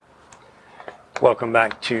Welcome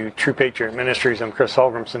back to True Patriot Ministries. I'm Chris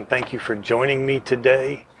Holgrimson. Thank you for joining me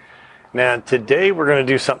today. Now, today we're going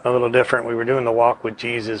to do something a little different. We were doing the walk with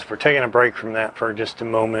Jesus. We're taking a break from that for just a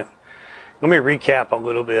moment. Let me recap a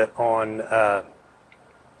little bit on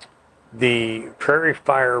the Prairie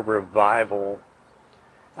Fire Revival.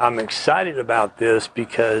 I'm excited about this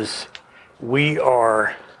because we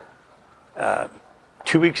are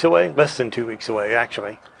 2 weeks away, less than 2 weeks away,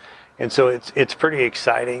 actually. And so it's pretty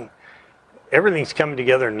exciting. Everything's coming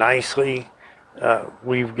together nicely.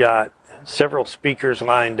 We've got several speakers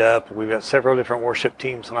lined up. We've got several different worship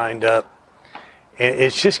teams lined up. And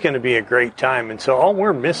it's just going to be a great time. And so all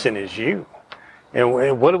we're missing is you.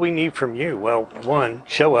 And what do we need from you? Well, one,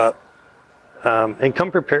 show up and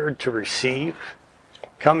come prepared to receive.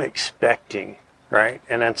 Come expecting, right?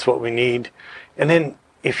 And that's what we need. And then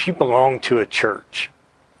if you belong to a church,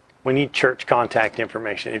 we need church contact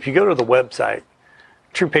information. If you go to the website,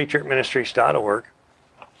 truepatriotministries.org,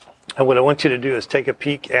 and what I want you to do is take a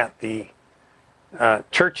peek at the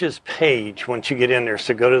church's page once you get in there.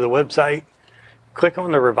 So go to the website, click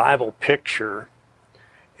on the revival picture,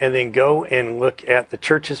 and then go and look at the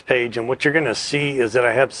church's page. And what you're going to see is that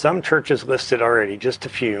I have some churches listed already, just a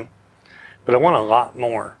few, but I want a lot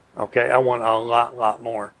more. Okay, I want a lot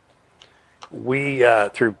more. We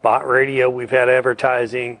through Bot Radio, we've had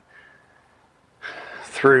advertising.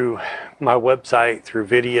 Through my website, through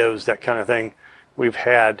videos, that kind of thing, we've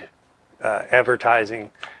had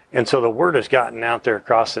advertising. And so the word has gotten out there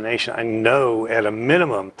across the nation. I know at a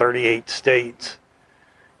minimum 38 states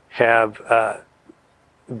have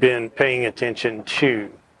been paying attention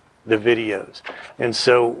to the videos. And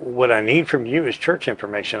so what I need from you is church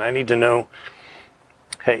information. I need to know,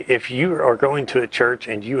 hey, if you are going to a church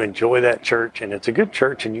and you enjoy that church and it's a good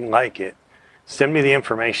church and you like it, send me the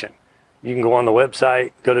information. You can go on the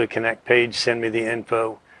website, go to the Connect page, send me the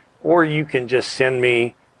info, or you can just send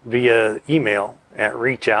me via email at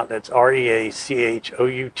reachout, that's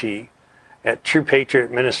REACHOUT, at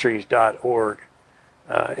truepatriotministries.org,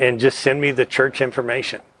 and just send me the church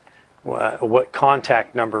information, what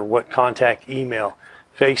contact number, what contact email,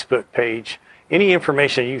 Facebook page, any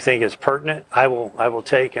information you think is pertinent, I will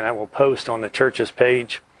take and I will post on the church's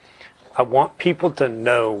page. I want people to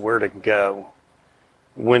know where to go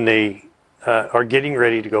when they are getting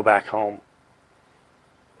ready to go back home,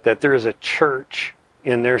 that there is a church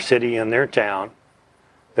in their city, in their town,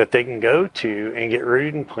 that they can go to and get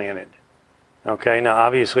rooted and planted. Okay, now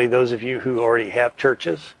obviously those of you who already have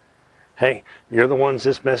churches, hey, you're the ones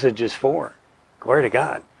this message is for. Glory to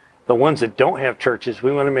God. The ones that don't have churches,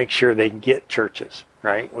 we want to make sure they get churches,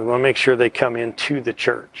 right? We want to make sure they come into the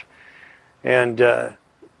church. And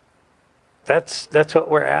that's what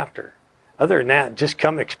we're after. Other than that, just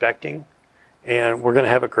come expecting, and we're going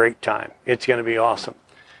to have a great time. It's going to be awesome.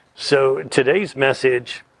 So today's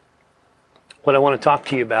message, what I want to talk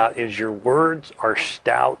to you about is your words are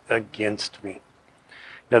stout against me.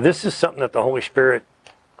 Now, this is something that the Holy Spirit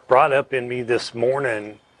brought up in me this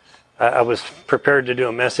morning. I was prepared to do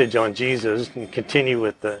a message on Jesus and continue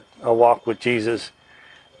with a walk with Jesus.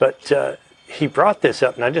 But he brought this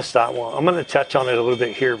up, and I just thought, well, I'm going to touch on it a little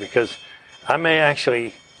bit here because I may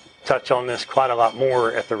actually touch on this quite a lot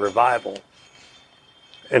more at the revival.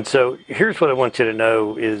 And so here's what I want you to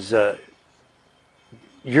know is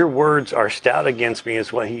your words are stout against me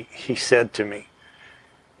is what he said to me.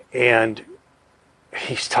 And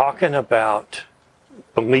he's talking about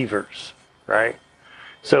believers, right?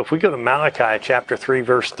 So if we go to Malachi chapter 3,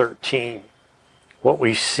 verse 13, what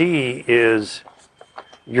we see is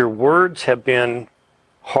your words have been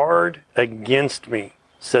hard against me,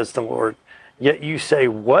 says the Lord. Yet you say,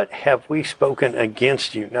 what have we spoken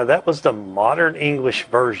against you? Now that was the modern English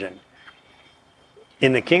version.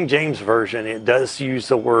 In the King James Version, it does use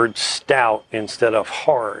the word stout instead of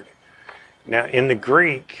hard. Now in the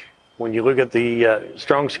Greek, when you look at the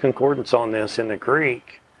Strong's Concordance on this, in the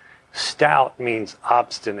Greek, stout means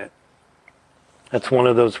obstinate. That's one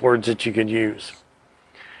of those words that you could use.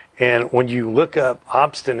 And when you look up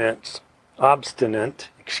obstinate,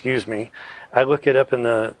 I look it up in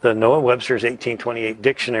the Noah Webster's 1828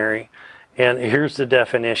 dictionary, and here's the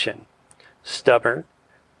definition. Stubborn,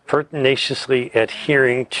 pertinaciously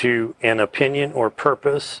adhering to an opinion or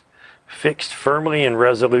purpose, fixed firmly in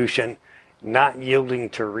resolution, not yielding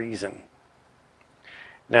to reason.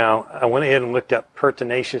 Now, I went ahead and looked up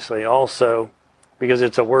pertinaciously also, because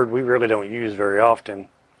it's a word we really don't use very often.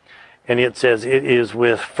 And it says it is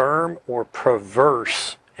with firm or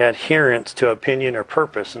perverse adherence to opinion or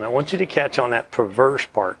purpose. And I want you to catch on that perverse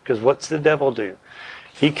part, because what's the devil do?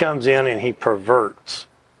 He comes in and he perverts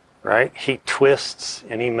right? He twists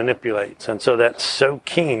and he manipulates. And so that's so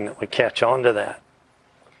keen that we catch on to that.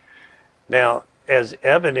 Now, as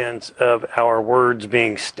evidence of our words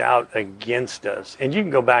being stout against us, and you can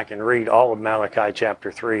go back and read all of Malachi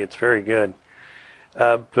chapter 3. It's very good.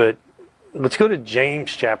 But let's go to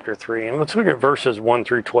James chapter 3, and let's look at verses 1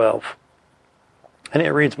 through 12. And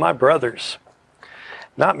it reads, "My brothers,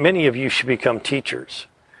 not many of you should become teachers,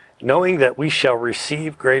 knowing that we shall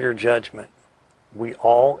receive greater judgment. We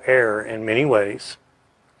all err in many ways.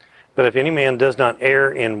 But if any man does not err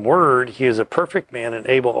in word, he is a perfect man and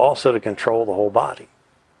able also to control the whole body."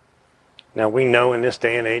 Now we know in this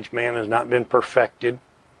day and age, man has not been perfected.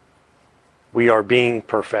 We are being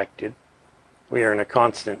perfected. We are in a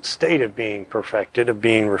constant state of being perfected, of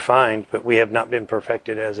being refined, but we have not been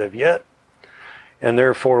perfected as of yet. And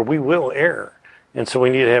therefore we will err. And so we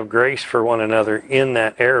need to have grace for one another in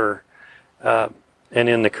that error and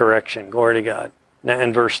in the correction. Glory to God. Now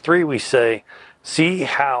in verse 3 we say, "See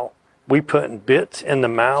how we put bits in the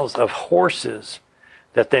mouths of horses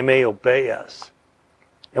that they may obey us.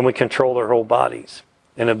 And we control their whole bodies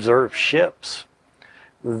and observe ships,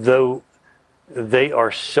 though they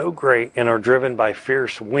are so great and are driven by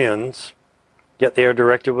fierce winds, yet they are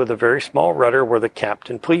directed with a very small rudder where the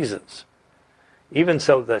captain pleases. Even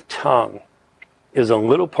so the tongue is a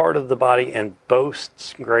little part of the body and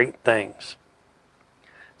boasts great things.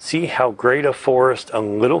 See how great a forest a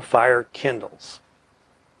little fire kindles.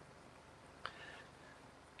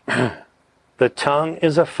 The tongue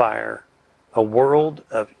is a fire, a world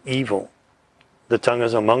of evil. The tongue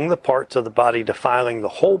is among the parts of the body, defiling the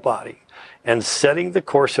whole body and setting the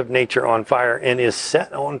course of nature on fire, and is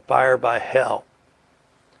set on fire by hell.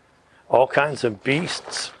 All kinds of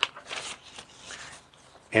beasts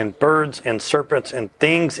and birds and serpents and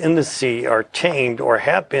things in the sea are tamed or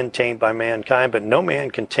have been tamed by mankind, but no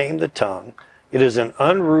man can tame the tongue. It is an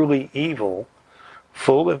unruly evil,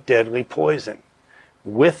 full of deadly poison.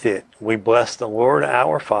 With it we bless the Lord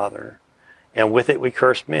our Father, and with it we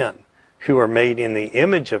curse men, who are made in the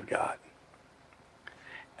image of God.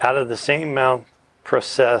 Out of the same mouth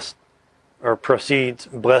proceeds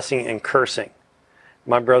blessing and cursing.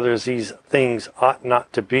 My brothers, these things ought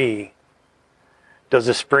not to be. Does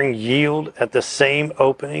a spring yield at the same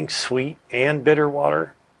opening sweet and bitter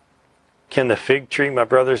water? Can the fig tree, my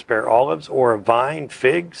brothers, bear olives, or a vine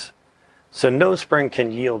figs? So no spring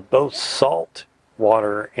can yield both salt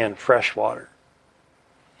water and fresh water."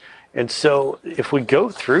 And so if we go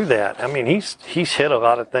through that, I mean, he's hit a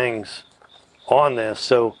lot of things on this.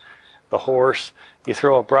 So the horse, you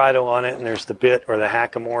throw a bridle on it and there's the bit or the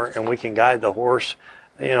hackamore, and we can guide the horse,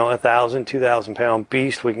 1,000, 2,000 pound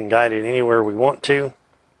beast. We can guide it anywhere we want to.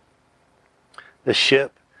 The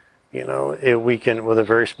ship, we can, with a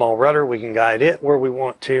very small rudder, we can guide it where we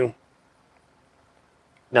want to.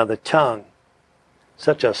 Now the tongue,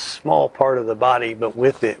 such a small part of the body, but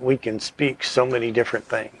with it we can speak so many different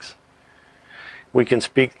things. We can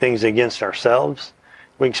speak things against ourselves.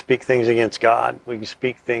 We can speak things against God. We can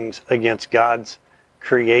speak things against God's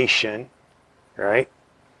creation, right?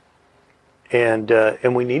 And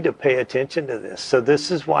we need to pay attention to this. So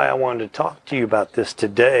this is why I wanted to talk to you about this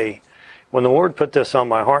today. When the Lord put this on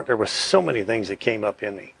my heart, there were so many things that came up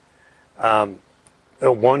in me.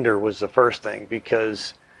 Wonder was the first thing,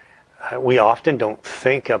 because we often don't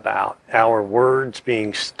think about our words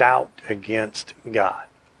being stout against God.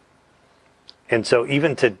 And so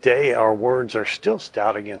even today, our words are still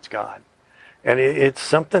stout against God. And it's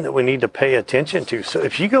something that we need to pay attention to. So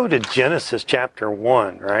if you go to Genesis chapter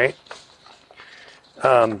 1, right?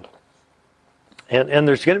 And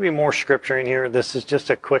there's going to be more scripture in here. This is just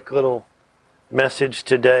a quick little message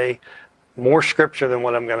today. More scripture than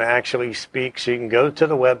what I'm going to actually speak. So you can go to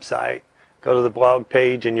the website, go to the blog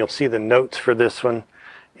page, and you'll see the notes for this one.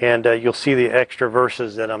 And you'll see the extra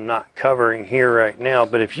verses that I'm not covering here right now.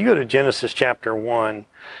 But if you go to Genesis chapter 1,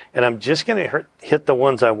 and I'm just going to hit the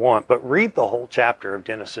ones I want, but read the whole chapter of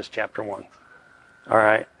Genesis chapter 1. All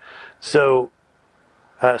right. So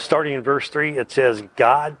starting in verse 3, it says,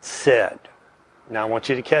 God said. Now I want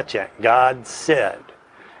you to catch that. God said.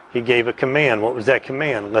 He gave a command. What was that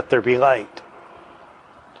command? Let there be light.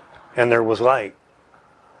 And there was light.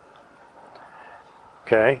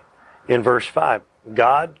 Okay. In verse 5,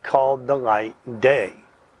 God called the light day.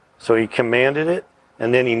 So he commanded it,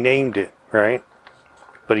 and then he named it, right?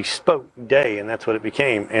 But he spoke day, and that's what it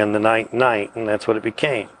became. And the night, and that's what it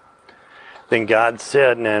became. Then God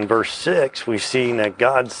said, and in verse 6, we see that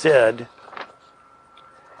God said,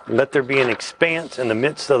 let there be an expanse in the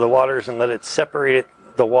midst of the waters, and let it separate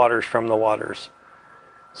the waters from the waters.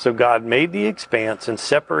 So God made the expanse and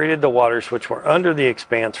separated the waters which were under the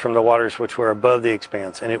expanse from the waters which were above the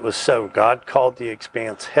expanse. And it was so. God called the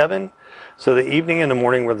expanse heaven. So the evening and the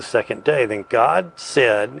morning were the second day. Then God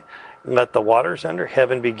said, let the waters under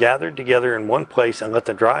heaven be gathered together in one place, and let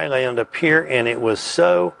the dry land appear. And it was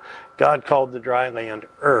so. God called the dry land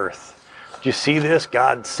earth. Do you see this?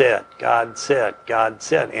 God said, God said, God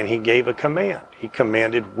said. And he gave a command. He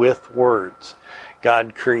commanded with words.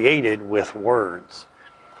 God created with words.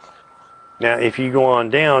 Now, if you go on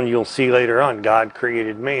down, you'll see later on, God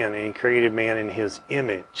created man, and he created man in his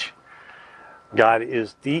image. God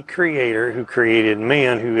is the creator who created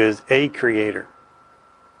man, who is a creator.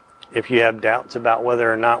 If you have doubts about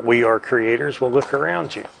whether or not we are creators, well, look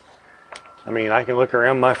around you. I mean, I can look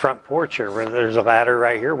around my front porch here. There's a ladder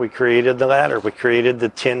right here. We created the ladder. We created the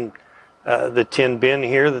tin bin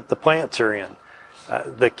here that the plants are in.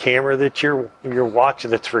 The camera that you're watching,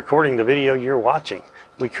 that's recording the video you're watching.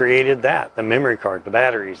 We created that, the memory card, the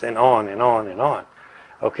batteries, and on and on and on.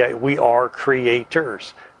 Okay, we are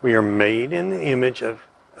creators. We are made in the image of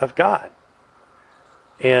God.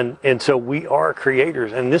 And so we are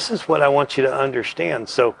creators. And this is what I want you to understand.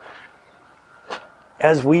 So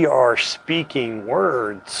as we are speaking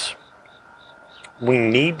words, we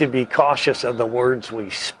need to be cautious of the words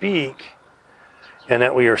we speak, and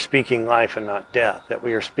that we are speaking life and not death, that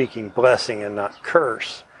we are speaking blessing and not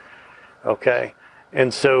curse. Okay?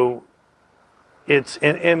 And so it's,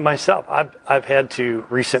 and myself, I've had to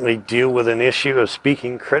recently deal with an issue of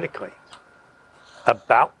speaking critically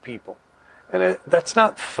about people. And that's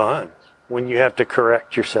not fun when you have to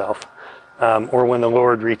correct yourself, or when the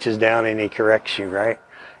Lord reaches down and he corrects you, right?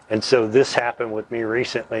 And so this happened with me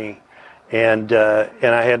recently, and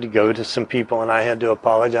I had to go to some people and I had to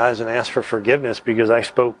apologize and ask for forgiveness because I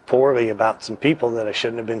spoke poorly about some people that I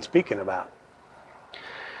shouldn't have been speaking about.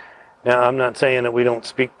 Now, I'm not saying that we don't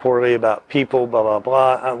speak poorly about people, blah, blah,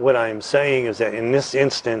 blah. What I'm saying is that in this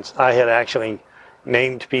instance, I had actually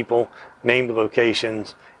named people, named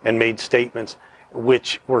locations, and made statements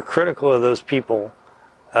which were critical of those people.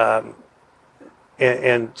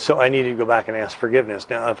 And so I needed to go back and ask forgiveness.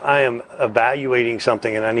 Now, if I am evaluating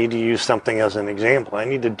something and I need to use something as an example, I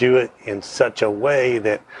need to do it in such a way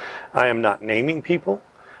that I am not naming people.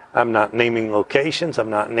 I'm not naming locations. I'm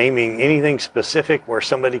not naming anything specific where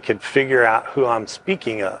somebody could figure out who I'm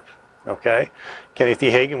speaking of. Okay? Kenneth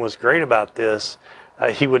E. Hagin was great about this.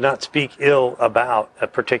 He would not speak ill about a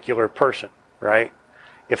particular person, right?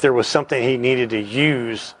 If there was something he needed to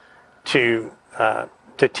use to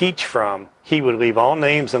teach from, he would leave all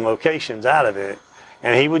names and locations out of it,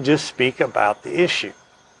 and he would just speak about the issue.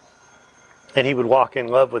 And he would walk in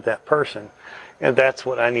love with that person. And that's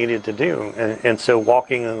what I needed to do. And so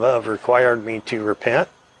walking in love required me to repent,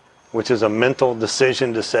 which is a mental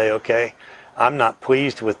decision to say, okay, I'm not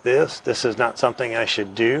pleased with this. This is not something I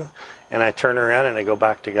should do. And I turn around and I go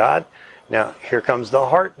back to God. Now, here comes the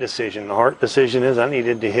heart decision. The heart decision is I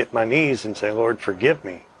needed to hit my knees and say, Lord, forgive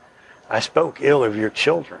me. I spoke ill of your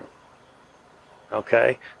children.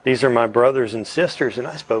 Okay? These are my brothers and sisters, and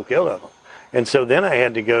I spoke ill of them. And so then I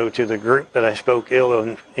had to go to the group that I spoke ill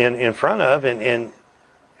of in front of and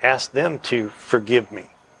ask them to forgive me.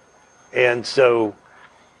 And so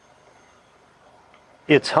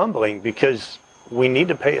it's humbling because we need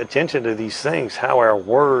to pay attention to these things, how our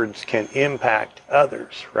words can impact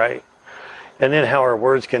others, right? And then how our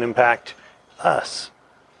words can impact us.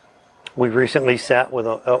 We recently sat with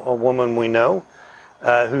a woman we know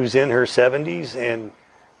who's in her 70s,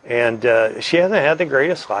 and she hasn't had the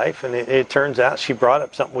greatest life, and it turns out she brought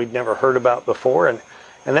up something we'd never heard about before, and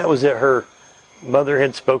that was that her mother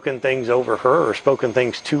had spoken things over her or spoken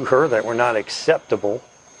things to her that were not acceptable,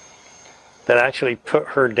 that actually put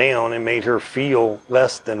her down and made her feel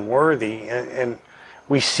less than worthy. And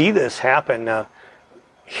we see this happen. Now,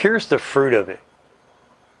 here's the fruit of it.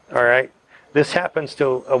 All right? This happens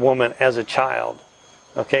to a woman as a child.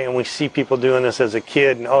 Okay, and we see people doing this as a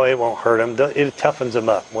kid, and it won't hurt them. It toughens them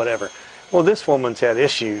up, whatever. Well, this woman's had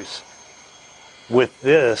issues with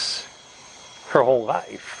this her whole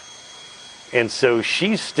life. And so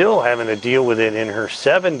she's still having to deal with it in her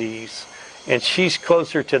 70s, and she's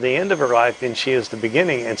closer to the end of her life than she is the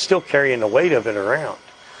beginning, and still carrying the weight of it around.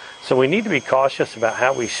 So we need to be cautious about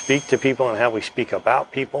how we speak to people and how we speak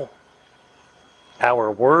about people.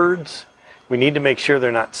 Our words, we need to make sure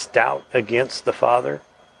they're not stout against the Father.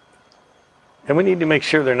 And we need to make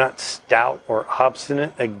sure they're not stout or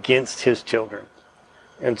obstinate against his children.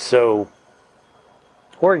 And so,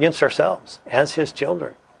 or against ourselves as his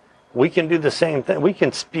children. We can do the same thing. We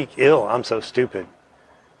can speak ill. I'm so stupid.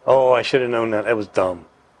 Oh, I should have known that. That was dumb.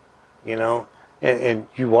 You know, And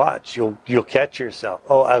you watch, you'll catch yourself.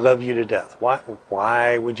 Oh, I love you to death.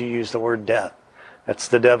 Why would you use the word death? That's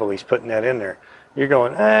the devil. He's putting that in there. You're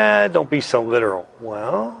going, don't be so literal.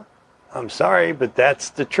 Well, I'm sorry, but that's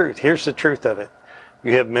the truth. Here's the truth of it.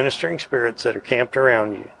 You have ministering spirits that are camped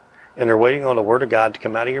around you, and they're waiting on the word of God to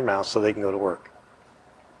come out of your mouth so they can go to work.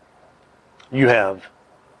 You have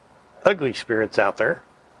ugly spirits out there,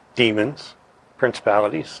 demons,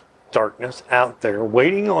 principalities, darkness out there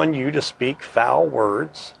waiting on you to speak foul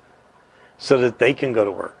words so that they can go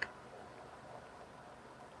to work.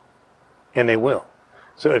 And they will.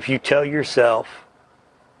 So if you tell yourself,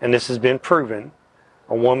 and this has been proven,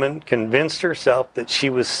 a woman convinced herself that she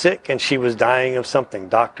was sick and she was dying of something.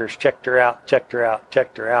 Doctors checked her out.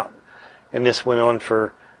 And this went on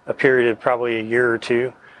for a period of probably a year or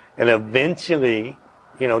two. And eventually,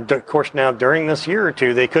 of course now during this year or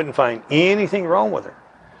two, they couldn't find anything wrong with her.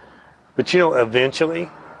 But eventually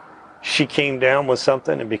she came down with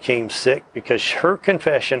something and became sick because her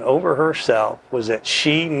confession over herself was that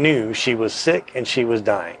she knew she was sick and she was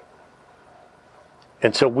dying.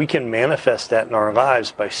 And so we can manifest that in our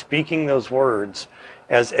lives by speaking those words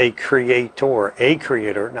as a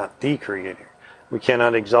creator, not the creator. We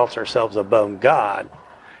cannot exalt ourselves above God,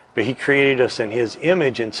 but he created us in his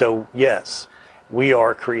image. And so, yes, we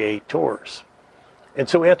are creators. And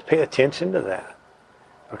so we have to pay attention to that.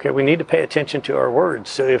 Okay, we need to pay attention to our words.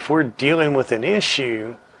 So if we're dealing with an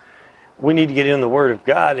issue, we need to get in the Word of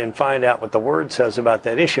God and find out what the Word says about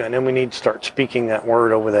that issue. And then we need to start speaking that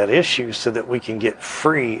word over that issue so that we can get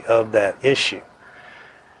free of that issue.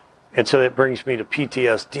 And so that brings me to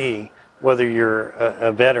PTSD, whether you're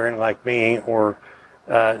a veteran like me or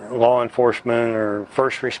law enforcement or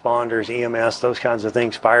first responders, EMS, those kinds of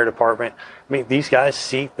things, fire department. I mean, these guys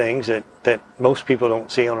see things that most people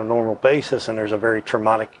don't see on a normal basis, and there's a very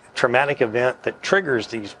traumatic event that triggers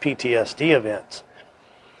these PTSD events.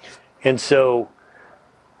 And so,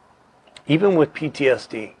 even with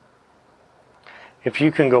PTSD, if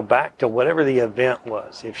you can go back to whatever the event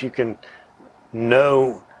was, if you can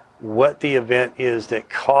know what the event is that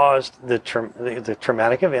caused the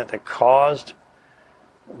traumatic event that caused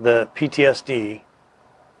the PTSD,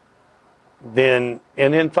 then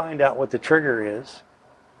find out what the trigger is.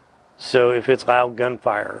 So if it's loud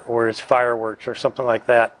gunfire or it's fireworks or something like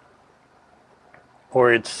that,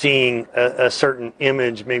 or it's seeing a certain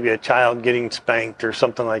image, maybe a child getting spanked or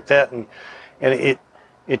something like that, and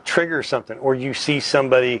it triggers something. Or you see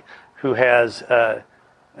somebody who has,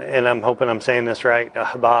 and I'm hoping I'm saying this right, a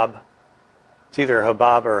hijab. It's either a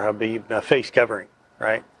hijab or a habib, a face covering,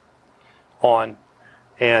 right, on.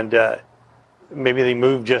 And maybe they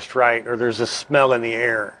move just right, or there's a smell in the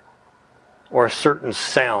air, or a certain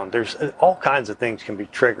sound. There's all kinds of things can be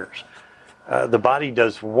triggers. The body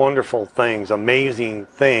does wonderful things, amazing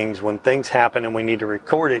things. When things happen and we need to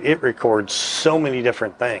record it, it records so many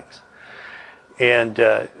different things. And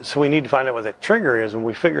so we need to find out what that trigger is. When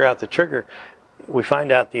we figure out the trigger, we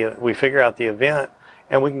figure out the event,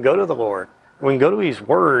 and we can go to the Lord. We can go to His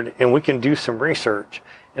Word, and we can do some research.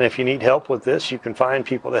 And if you need help with this, you can find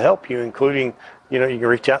people to help you, including, you can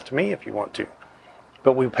reach out to me if you want to.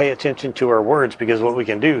 But we pay attention to our words because what we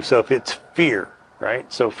can do. So if it's fear,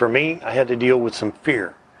 right? So for me, I had to deal with some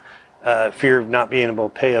fear. Fear of not being able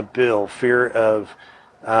to pay a bill. Fear of,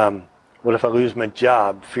 what if I lose my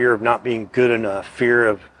job? Fear of not being good enough. Fear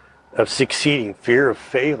of succeeding. Fear of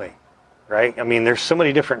failing, right? I mean, there's so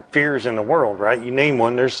many different fears in the world, right? You name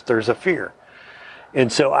one, there's a fear. And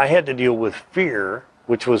so I had to deal with fear,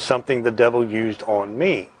 which was something the devil used on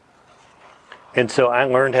me. And so I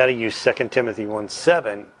learned how to use 2 Timothy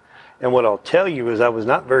 1:7. And what I'll tell you is I was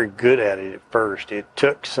not very good at it at first. It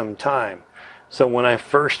took some time. So when I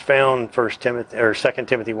first found 2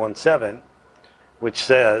 Timothy 1:7, which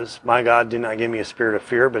says, "My God did not give me a spirit of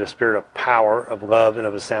fear, but a spirit of power, of love, and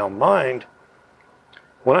of a sound mind."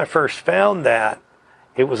 When I first found that,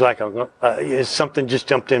 it was like something just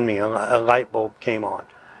jumped in me. A light bulb came on.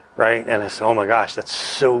 Right? And I said, oh my gosh, that's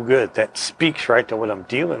so good. That speaks right to what I'm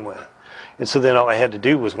dealing with. And so then all I had to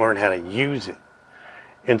do was learn how to use it.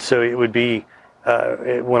 And so it would be,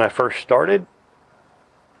 when I first started,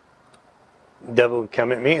 the devil would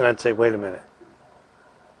come at me and I'd say, wait a minute.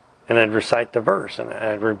 And I'd recite the verse and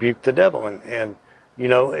I'd rebuke the devil. And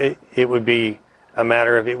it would be a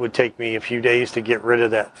matter of, it would take me a few days to get rid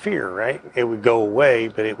of that fear, right? It would go away,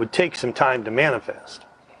 but it would take some time to manifest.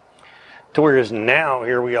 To whereas now,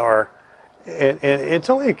 here we are, and it's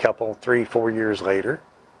only a couple, 3-4 years later.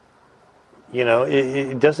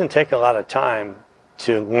 It doesn't take a lot of time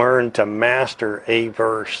to learn to master a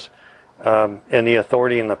verse and the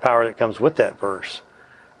authority and the power that comes with that verse.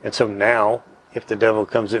 And so now, if the devil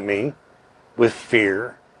comes at me with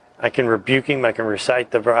fear. I can rebuke him. I can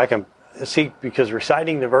recite the verse. I can see, because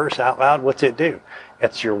reciting the verse out loud, what's it do?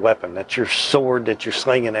 That's your weapon. That's your sword that you're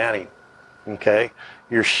slinging at him. Okay?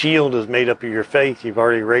 Your shield is made up of your faith. You've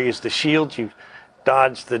already raised the shield. You've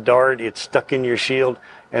dodged the dart. It's stuck in your shield.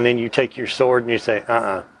 And then you take your sword and you say,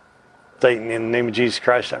 Satan, in the name of Jesus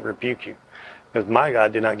Christ, I rebuke you. Because my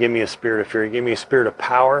God did not give me a spirit of fear. He gave me a spirit of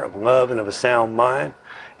power, of love, and of a sound mind.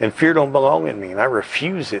 And fear don't belong in me. And I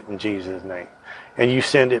refuse it in Jesus' name. And you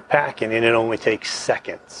send it packing, and it only takes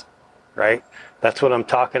seconds. Right? That's what I'm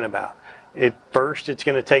talking about. At first, it's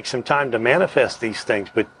going to take some time to manifest these things,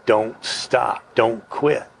 but don't stop. Don't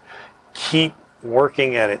quit. Keep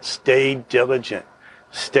working at it. Stay diligent.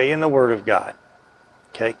 Stay in the Word of God.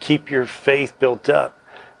 Okay? Keep your faith built up.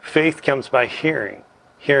 Faith comes by hearing.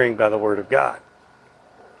 Hearing by the Word of God.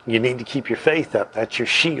 You need to keep your faith up. That's your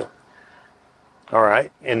shield. All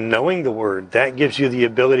right? And knowing the Word, that gives you the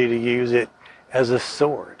ability to use it as a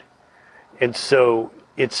sword. And so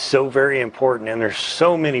it's so very important, and there's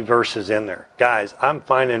so many verses in there. Guys, I'm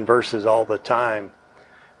finding verses all the time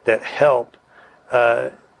that help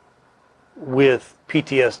with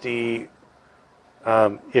PTSD.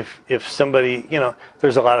 If somebody,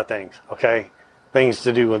 there's a lot of things, okay? Things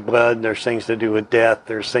to do with blood, there's things to do with death,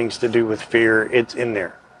 there's things to do with fear. It's in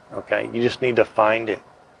there, okay? You just need to find it.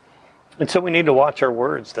 And so we need to watch our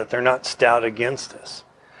words, that they're not stout against us.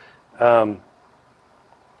 Glory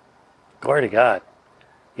to God.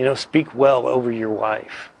 Speak well over your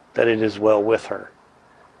wife, that it is well with her.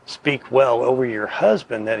 Speak well over your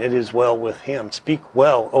husband, that it is well with him. Speak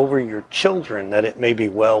well over your children, that it may be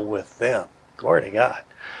well with them. Glory to God.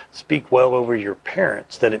 Speak well over your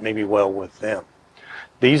parents, that it may be well with them.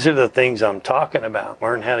 These are the things I'm talking about.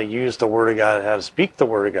 Learn how to use the Word of God, how to speak the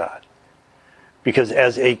Word of God. Because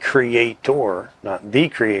as a creator, not the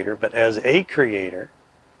creator, but as a creator,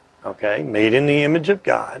 okay, made in the image of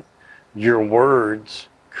God, your words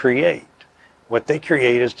create. What they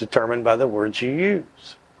create is determined by the words you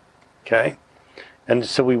use. Okay? And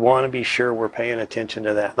so we want to be sure we're paying attention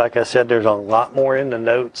to that. Like I said, there's a lot more in the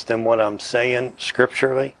notes than what I'm saying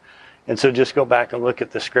scripturally. And so just go back and look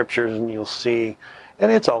at the scriptures and you'll see,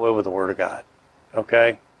 and it's all over the Word of God.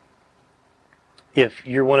 Okay? If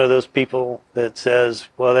you're one of those people that says,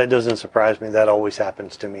 well, that doesn't surprise me, that always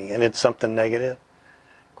happens to me, and it's something negative,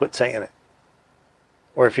 quit saying it.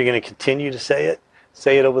 Or if you're going to continue to say it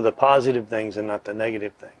over the positive things and not the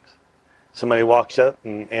negative things. Somebody walks up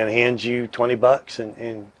and hands you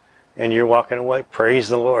 $20 and you're walking away. Praise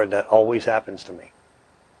the Lord. That always happens to me.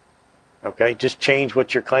 Okay? Just change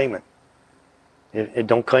what you're claiming.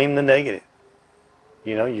 Don't claim the negative.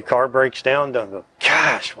 Your car breaks down. Don't go,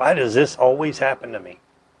 gosh, why does this always happen to me?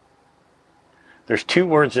 There's two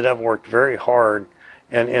words that I've worked very hard,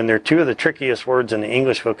 and they're two of the trickiest words in the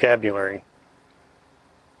English vocabulary.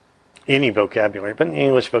 Any vocabulary, but in the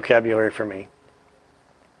English vocabulary for me,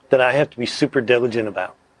 that I have to be super diligent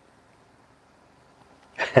about.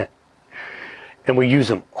 And we use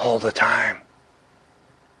them all the time.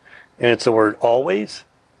 And it's the word always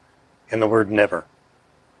and the word never.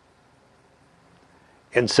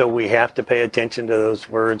 And so we have to pay attention to those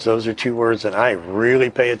words. Those are two words that I really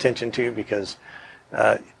pay attention to because,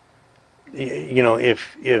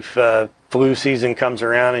 if flu season comes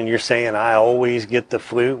around and you're saying, I always get the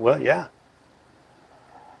flu, well, yeah.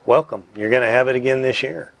 Welcome. You're going to have it again this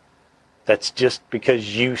year. That's just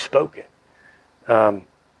because you spoke it.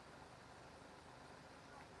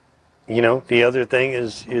 The other thing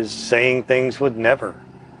is saying things with never.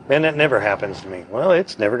 Man, that never happens to me. Well,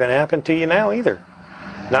 it's never going to happen to you now either.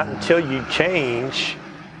 Not until you change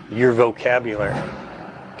your vocabulary.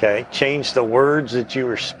 Okay? Change the words that you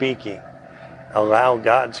are speaking. Allow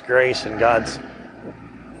God's grace and God's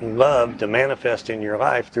love to manifest in your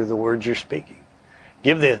life through the words you're speaking.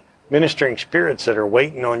 Give the ministering spirits that are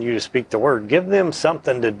waiting on you to speak the word, give them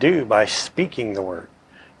something to do by speaking the word,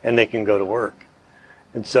 and they can go to work.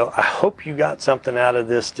 And so I hope you got something out of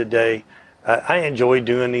this today. I enjoy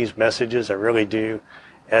doing these messages. I really do.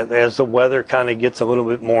 As the weather kind of gets a little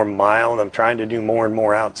bit more mild, I'm trying to do more and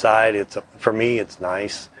more outside. For me, it's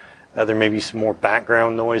nice. There may be some more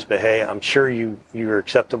background noise, but hey, I'm sure you're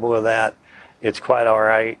acceptable to that. It's quite all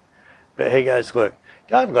right. But hey, guys, look,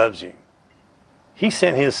 God loves you. He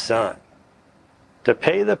sent His Son to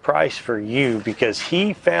pay the price for you because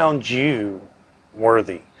He found you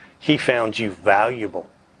worthy. He found you valuable.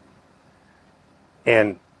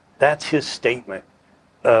 And that's His statement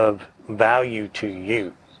of value to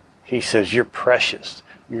you. He says, you're precious.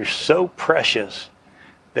 You're so precious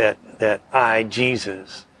that I,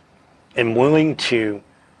 Jesus, am willing to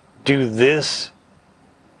do this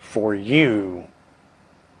for you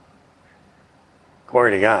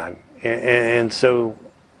Glory to God. And so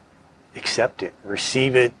accept it,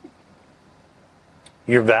 receive it.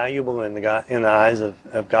 You're valuable in the eyes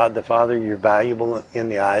of God the Father. You're valuable in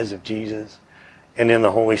the eyes of Jesus and in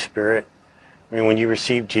the Holy Spirit. I mean, when you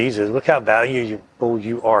receive Jesus, look how valuable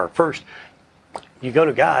you are. First, you go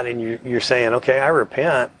to God and you're saying, okay, I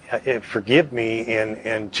repent, forgive me,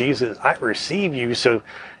 and Jesus, I receive you. So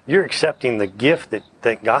you're accepting the gift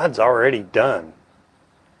that God's already done.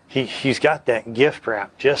 He's got that gift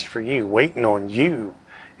wrapped just for you, waiting on you.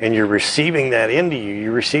 And you're receiving that into you.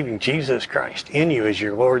 You're receiving Jesus Christ in you as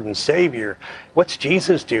your Lord and Savior. What's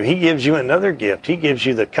Jesus do? He gives you another gift. He gives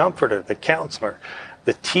you the comforter, the counselor,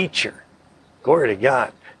 the teacher. Glory to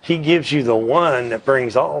God. He gives you the one that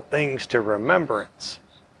brings all things to remembrance,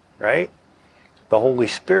 right? The Holy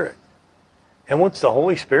Spirit. And what's the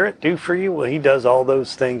Holy Spirit do for you? Well, he does all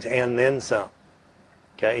those things and then some.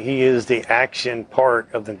 Okay, he is the action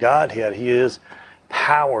part of the Godhead. He is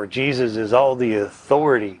power. Jesus is all the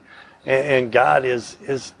authority, and God is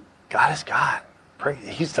God.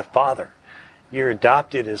 He's the Father. You're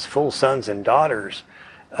adopted as full sons and daughters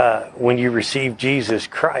when you receive Jesus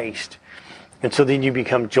Christ, and so then you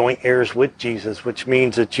become joint heirs with Jesus, which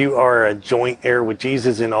means that you are a joint heir with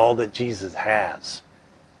Jesus in all that Jesus has.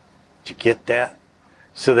 Did you get that?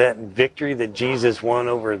 So that victory that Jesus won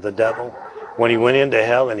over the devil when he went into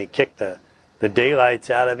hell and he kicked the daylights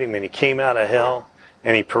out of him and he came out of hell,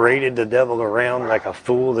 and he paraded the devil around like a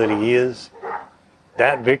fool that he is,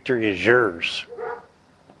 that victory is yours.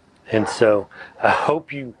 And so I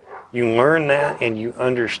hope you learn that and you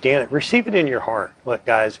understand it. Receive it in your heart. Look,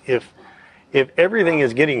 guys, if everything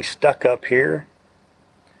is getting stuck up here,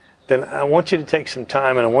 then I want you to take some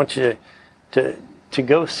time and I want you to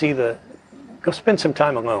go spend some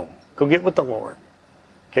time alone. Go get with the Lord.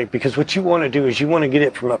 Okay, because what you want to do is you want to get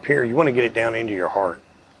it from up here. You want to get it down into your heart.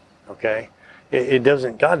 Okay?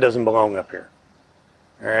 God doesn't belong up here.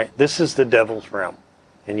 All right? This is the devil's realm,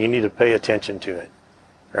 and you need to pay attention to it.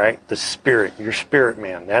 Right? The spirit, your spirit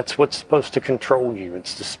man. That's what's supposed to control you.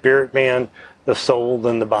 It's the spirit man, the soul,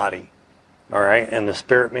 then the body. All right? And the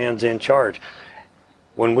spirit man's in charge.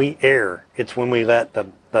 When we err, it's when we let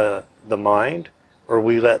the mind or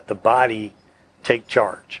we let the body take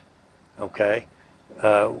charge. Okay?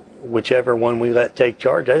 Whichever one we let take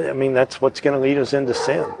charge, I mean, that's what's going to lead us into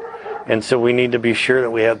sin. And so we need to be sure that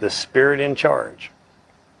we have the Spirit in charge.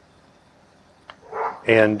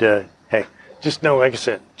 And, hey, just know, like I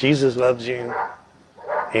said, Jesus loves you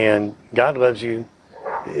and God loves you.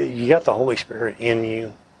 You got the Holy Spirit in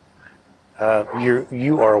you.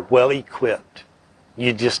 You are well equipped.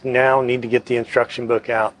 You just now need to get the instruction book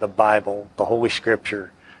out, the Bible, the Holy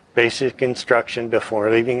Scripture, basic instruction before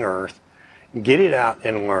leaving earth. Get it out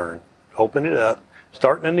and learn. Open it up.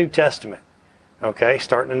 Start in the New Testament. Okay,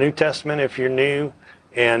 start in the New Testament if you're new,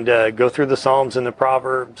 and go through the Psalms and the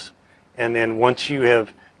Proverbs. And then once you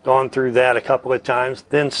have gone through that a couple of times,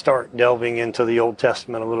 then start delving into the Old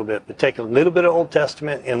Testament a little bit. But take a little bit of Old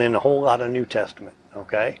Testament and then a whole lot of New Testament.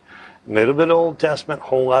 Okay, a little bit of Old Testament,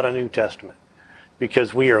 whole lot of New Testament.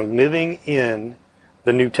 Because we are living in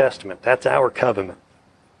the New Testament. That's our covenant.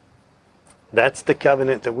 That's the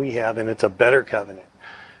covenant that we have, and it's a better covenant.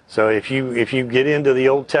 So if you get into the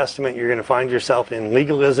Old Testament, you're going to find yourself in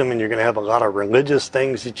legalism, and you're going to have a lot of religious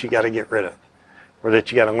things that you got to get rid of, or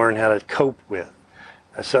that you got to learn how to cope with.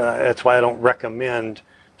 So that's why I don't recommend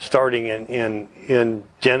starting in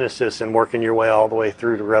Genesis and working your way all the way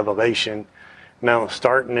through to Revelation. Now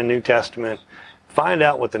start in the New Testament. Find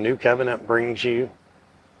out what the New Covenant brings you.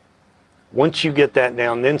 Once you get that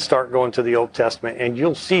down, then start going to the Old Testament, and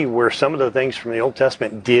you'll see where some of the things from the Old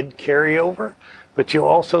Testament did carry over. But you'll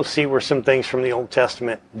also see where some things from the Old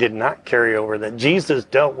Testament did not carry over, that Jesus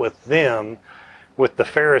dealt with them, with the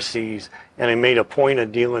Pharisees, and he made a point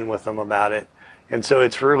of dealing with them about it. And so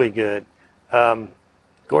it's really good.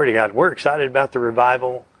 Glory to God. We're excited about the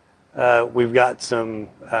revival. We've got some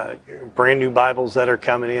brand new Bibles that are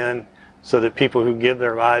coming in so that people who give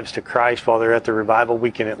their lives to Christ while they're at the revival,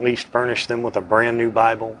 we can at least furnish them with a brand new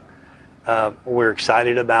Bible. We're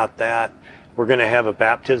excited about that. We're going to have a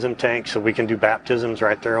baptism tank so we can do baptisms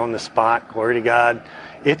right there on the spot. Glory to God.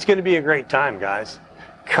 It's going to be a great time, guys.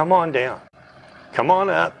 Come on down. Come on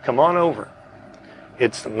up. Come on over.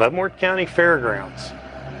 It's the Leavenworth County Fairgrounds,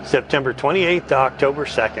 September 28th to October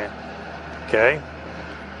 2nd. Okay?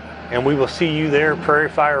 And we will see you there, Prairie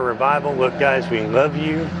Fire Revival. Look, guys, we love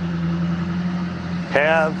you.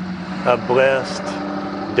 Have a blessed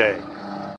day.